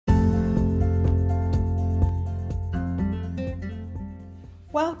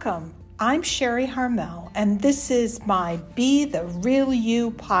Welcome. I'm Sherry Harmel, and this is my Be the Real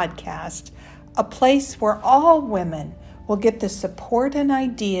You podcast, a place where all women will get the support and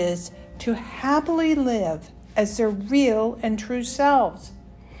ideas to happily live as their real and true selves.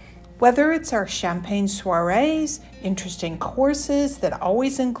 Whether it's our champagne soirees, interesting courses that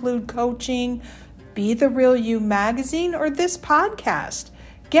always include coaching, Be the Real You magazine, or this podcast,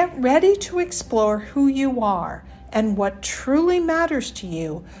 get ready to explore who you are and what truly matters to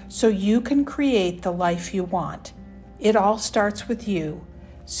you so you can create the life you want. It all starts with you.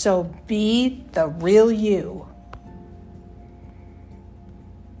 So be the real you.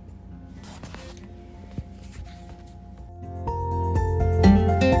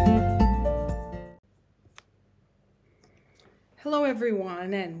 Hello,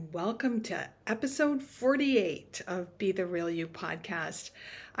 everyone, and welcome to episode 48 of Be the Real You podcast.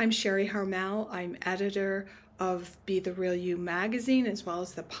 I'm Sherry Harmel. I'm editor of Be the Real You magazine as well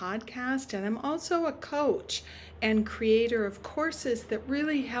as the podcast, and I'm also a coach and creator of courses that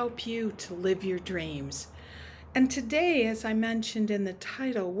really help you to live your dreams. And today, as I mentioned in the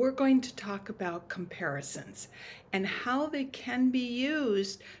title, we're going to talk about comparisons and how they can be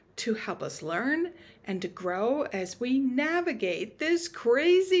used to help us learn and to grow as we navigate this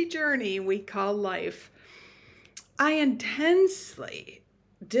crazy journey we call life. I intensely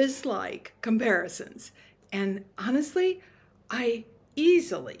dislike comparisons. And honestly, I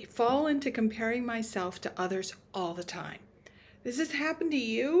easily fall into comparing myself to others all the time. Does this happen to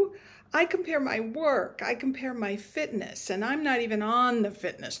you? I compare my work, I compare my fitness, and I'm not even on the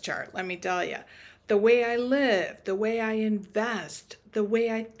fitness chart, let me tell you. The way I live, the way I invest, the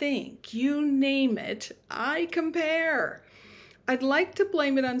way I think, you name it, I compare. I'd like to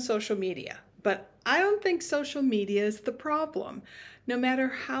blame it on social media, but I don't think social media is the problem. No matter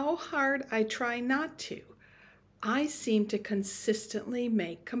how hard I try not to, I seem to consistently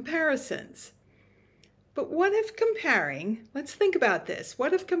make comparisons. But what if comparing, let's think about this,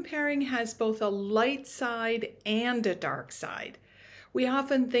 what if comparing has both a light side and a dark side? We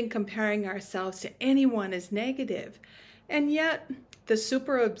often think comparing ourselves to anyone is negative, and yet the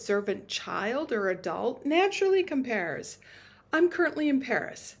super observant child or adult naturally compares. I'm currently in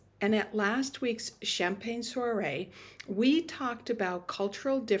Paris, and at last week's Champagne Soiree, we talked about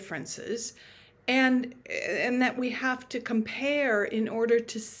cultural differences and that we have to compare in order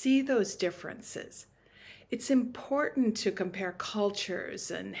to see those differences. It's important to compare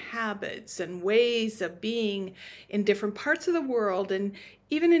cultures and habits and ways of being in different parts of the world and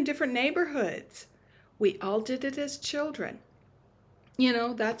even in different neighborhoods. We all did it as children. You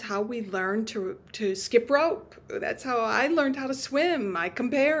know, that's how we learned to skip rope. That's how I learned how to swim. I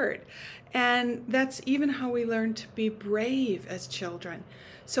compared. And that's even how we learned to be brave as children.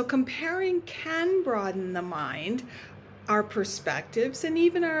 So comparing can broaden the mind, our perspectives, and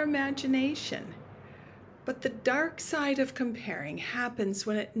even our imagination. But the dark side of comparing happens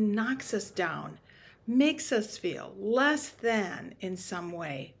when it knocks us down, makes us feel less than in some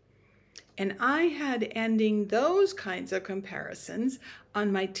way. And I had ending those kinds of comparisons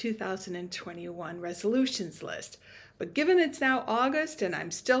on my 2021 resolutions list. But given it's now August and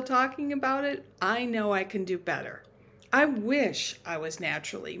I'm still talking about it, I know I can do better. I wish I was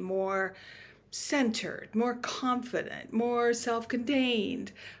naturally more centered, more confident, more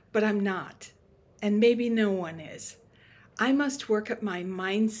self-contained, but I'm not. And maybe no one is. I must work at my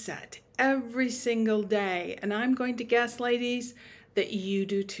mindset every single day, and I'm going to guess, ladies, that you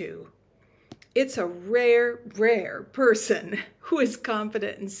do too. It's a rare person who is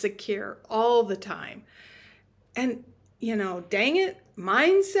confident and secure all the time. And, dang it,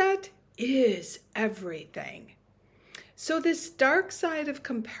 mindset is everything. So this dark side of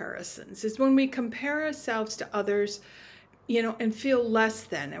comparisons is when we compare ourselves to others, and feel less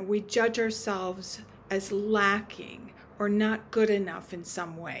than, and we judge ourselves as lacking or not good enough in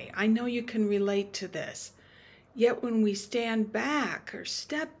some way. I know you can relate to this. Yet when we stand back or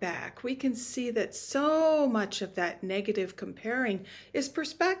step back, we can see that so much of that negative comparing is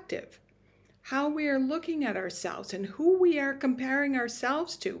perspective. How we are looking at ourselves and who we are comparing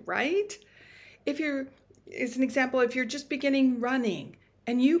ourselves to, right? As an example, if you're just beginning running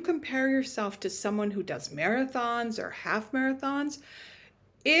and you compare yourself to someone who does marathons or half marathons,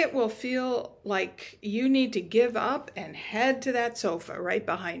 it will feel like you need to give up and head to that sofa right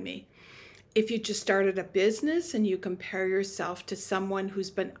behind me. If you just started a business and you compare yourself to someone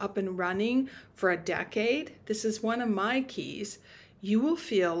who's been up and running for a decade, this is one of my keys, you will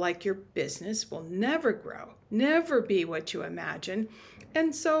feel like your business will never grow, never be what you imagine.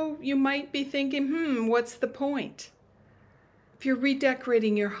 And so you might be thinking, what's the point? If you're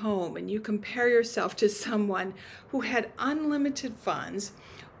redecorating your home and you compare yourself to someone who had unlimited funds,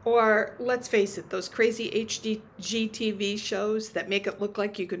 or let's face it, those crazy HGTV shows that make it look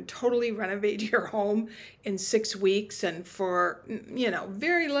like you can totally renovate your home in 6 weeks and for,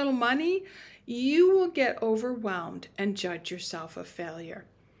 very little money, you will get overwhelmed and judge yourself a failure.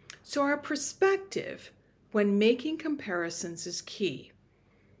 So our perspective when making comparisons is key.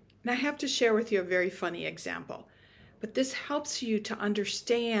 And I have to share with you a very funny example, but this helps you to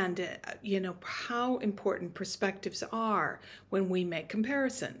understand, how important perspectives are when we make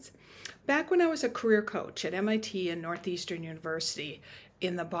comparisons. Back when I was a career coach at MIT and Northeastern University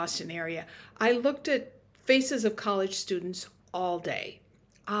in the Boston area, I looked at faces of college students all day.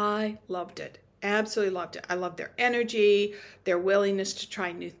 I loved it. Absolutely loved it. I loved their energy, their willingness to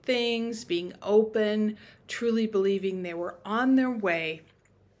try new things, being open, truly believing they were on their way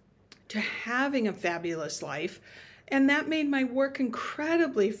to having a fabulous life. And that made my work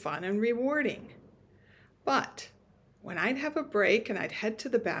incredibly fun and rewarding. But when I'd have a break and I'd head to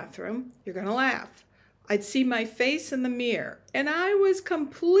the bathroom, you're going to laugh, I'd see my face in the mirror, and I was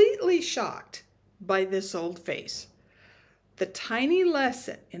completely shocked by this old face. The tiny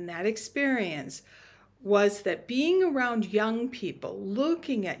lesson in that experience was that being around young people,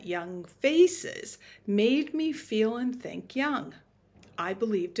 looking at young faces, made me feel and think young. I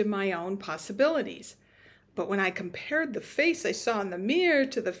believed in my own possibilities. But when I compared the face I saw in the mirror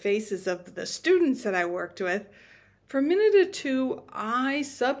to the faces of the students that I worked with, for a minute or two, I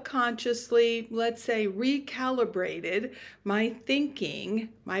subconsciously, let's say, recalibrated my thinking,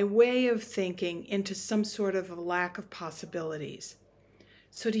 my way of thinking, into some sort of a lack of possibilities.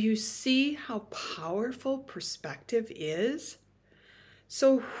 So do you see how powerful perspective is?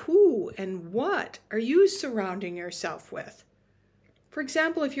 So who and what are you surrounding yourself with? For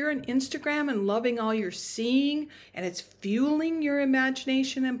example, if you're on Instagram and loving all you're seeing and it's fueling your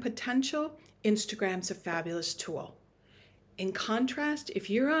imagination and potential, Instagram's a fabulous tool. In contrast, if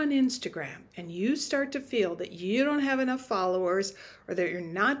you're on Instagram and you start to feel that you don't have enough followers or that you're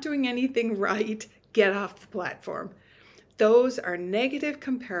not doing anything right, get off the platform. Those are negative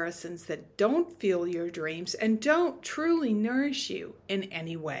comparisons that don't fuel your dreams and don't truly nourish you in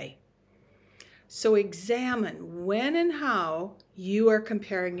any way. So examine when and how you are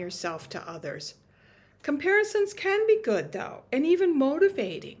comparing yourself to others. Comparisons can be good, though, and even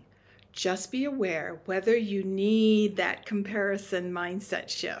motivating. Just be aware whether you need that comparison mindset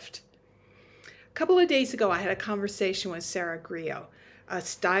shift. A couple of days ago, I had a conversation with Sarah Griot, a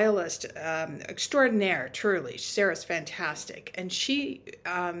stylist extraordinaire, truly. Sarah's fantastic. And she,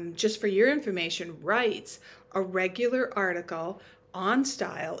 just for your information, writes a regular article on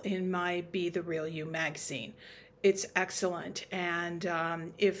style in my Be the Real You magazine. It's excellent. And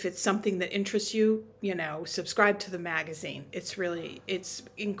if it's something that interests you, subscribe to the magazine. It's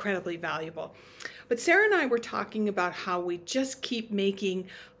incredibly valuable. But Sarah and I were talking about how we just keep making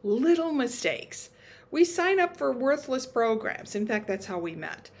little mistakes. We sign up for worthless programs. In fact, that's how we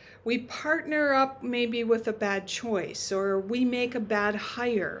met. We partner up maybe with a bad choice, or we make a bad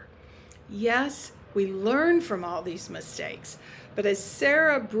hire. Yes, we learn from all these mistakes. But as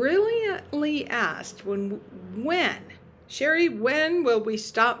Sarah brilliantly asked, Sherry, when will we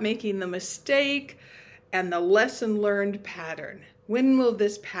stop making the mistake and the lesson learned pattern? When will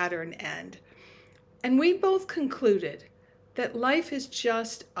this pattern end? And we both concluded that life is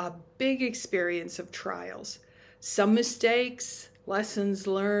just a big experience of trials. Some mistakes, lessons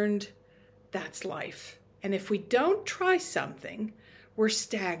learned, that's life. And if we don't try something, we're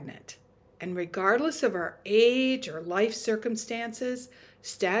stagnant. And regardless of our age or life circumstances,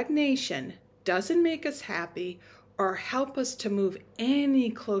 stagnation doesn't make us happy or help us to move any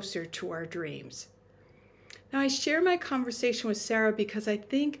closer to our dreams. Now, I share my conversation with Sarah because I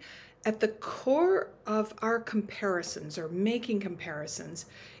think at the core of our comparisons or making comparisons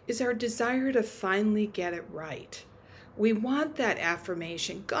is our desire to finally get it right. We want that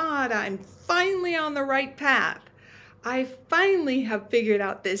affirmation. God, I'm finally on the right path. I finally have figured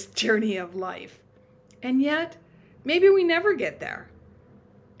out this journey of life. And yet, maybe we never get there.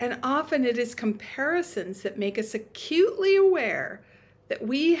 And often it is comparisons that make us acutely aware that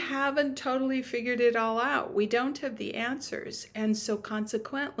we haven't totally figured it all out. We don't have the answers. And so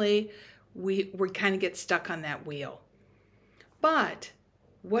consequently, we kind of get stuck on that wheel. But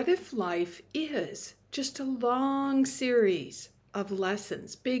what if life is just a long series of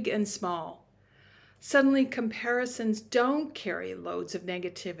lessons, big and small? Suddenly, comparisons don't carry loads of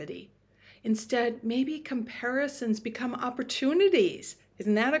negativity. Instead, maybe comparisons become opportunities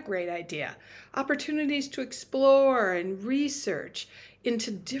Isn't that a great idea? Opportunities to explore and research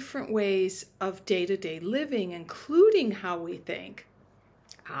into different ways of day-to-day living, including how we think.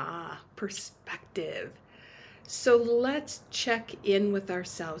 Perspective. So let's check in with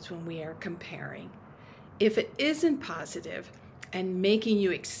ourselves when we are comparing. If it isn't positive and making you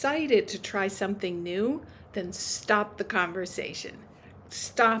excited to try something new, then stop the conversation.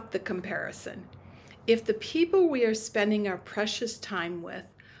 Stop the comparison. If the people we are spending our precious time with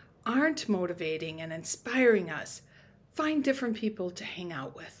aren't motivating and inspiring us, find different people to hang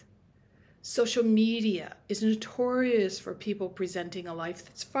out with. Social media is notorious for people presenting a life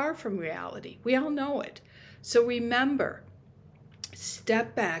that's far from reality. We all know it. So remember,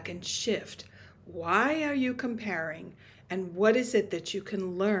 step back and shift. Why are you comparing, and what is it that you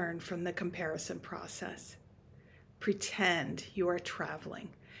can learn from the comparison process? Pretend you are traveling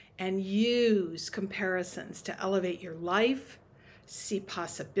and use comparisons to elevate your life, see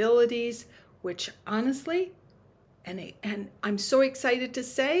possibilities, which honestly, and I'm so excited to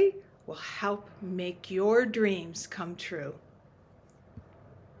say, will help make your dreams come true.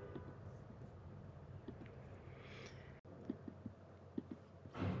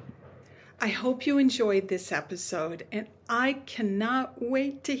 I hope you enjoyed this episode, and I cannot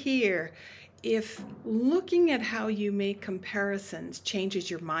wait to hear if looking at how you make comparisons changes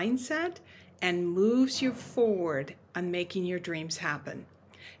your mindset and moves you forward on making your dreams happen.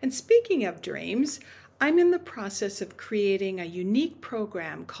 And speaking of dreams, I'm in the process of creating a unique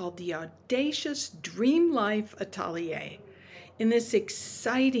program called the Audacious Dream Life Atelier. In this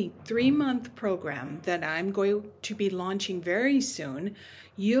exciting 3-month program that I'm going to be launching very soon,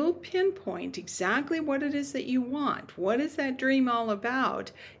 you'll pinpoint exactly what it is that you want. What is that dream all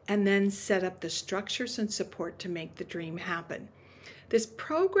about? And then set up the structures and support to make the dream happen. This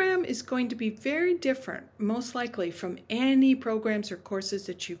program is going to be very different, most likely, from any programs or courses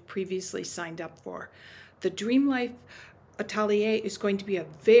that you've previously signed up for. The Dream Life Atelier is going to be a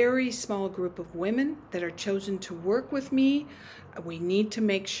very small group of women that are chosen to work with me. We need to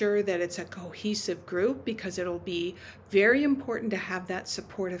make sure that it's a cohesive group because it'll be very important to have that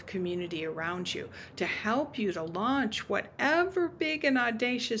supportive community around you to help you to launch whatever big and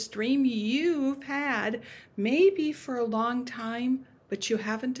audacious dream you've had, maybe for a long time, but you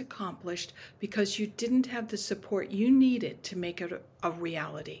haven't accomplished because you didn't have the support you needed to make it a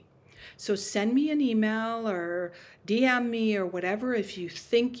reality. So send me an email or DM me or whatever if you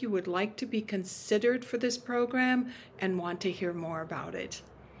think you would like to be considered for this program and want to hear more about it.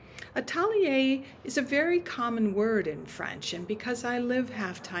 Atelier is a very common word in French, and because I live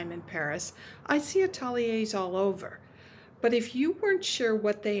half-time in Paris, I see ateliers all over. But if you weren't sure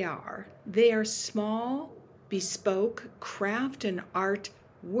what they are small, bespoke craft and art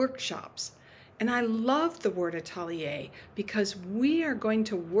workshops. And I love the word atelier because we are going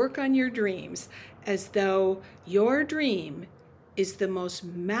to work on your dreams as though your dream is the most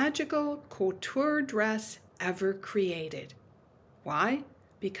magical couture dress ever created. Why?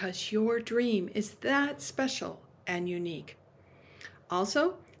 Because your dream is that special and unique.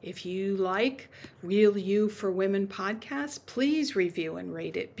 Also, if you like Real You for Women podcasts, please review and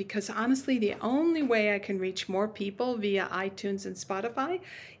rate it because honestly, the only way I can reach more people via iTunes and Spotify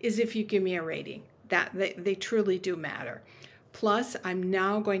is if you give me a rating. They truly do matter. Plus, I'm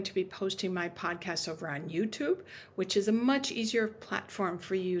now going to be posting my podcast over on YouTube, which is a much easier platform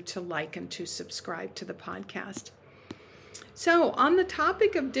for you to like and to subscribe to the podcast. So on the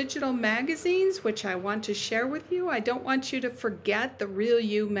topic of digital magazines, which I want to share with you, I don't want you to forget the Real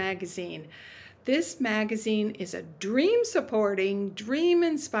You magazine. This magazine is a dream-supporting,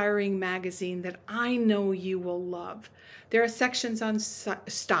 dream-inspiring magazine that I know you will love. There are sections on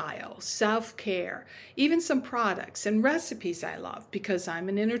style, self-care, even some products and recipes I love because I'm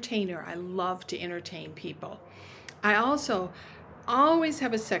an entertainer. I love to entertain people. I also always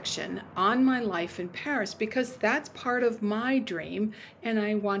have a section on my life in Paris because that's part of my dream and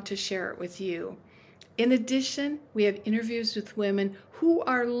I want to share it with you. In addition, we have interviews with women who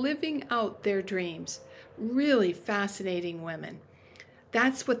are living out their dreams. Really fascinating women.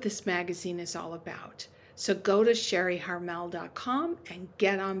 That's what this magazine is all about. So go to sherryharmel.com and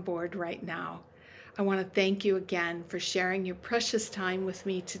get on board right now. I want to thank you again for sharing your precious time with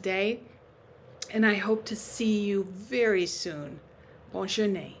me today, and I hope to see you very soon. Bonne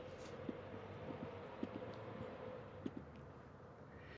journée.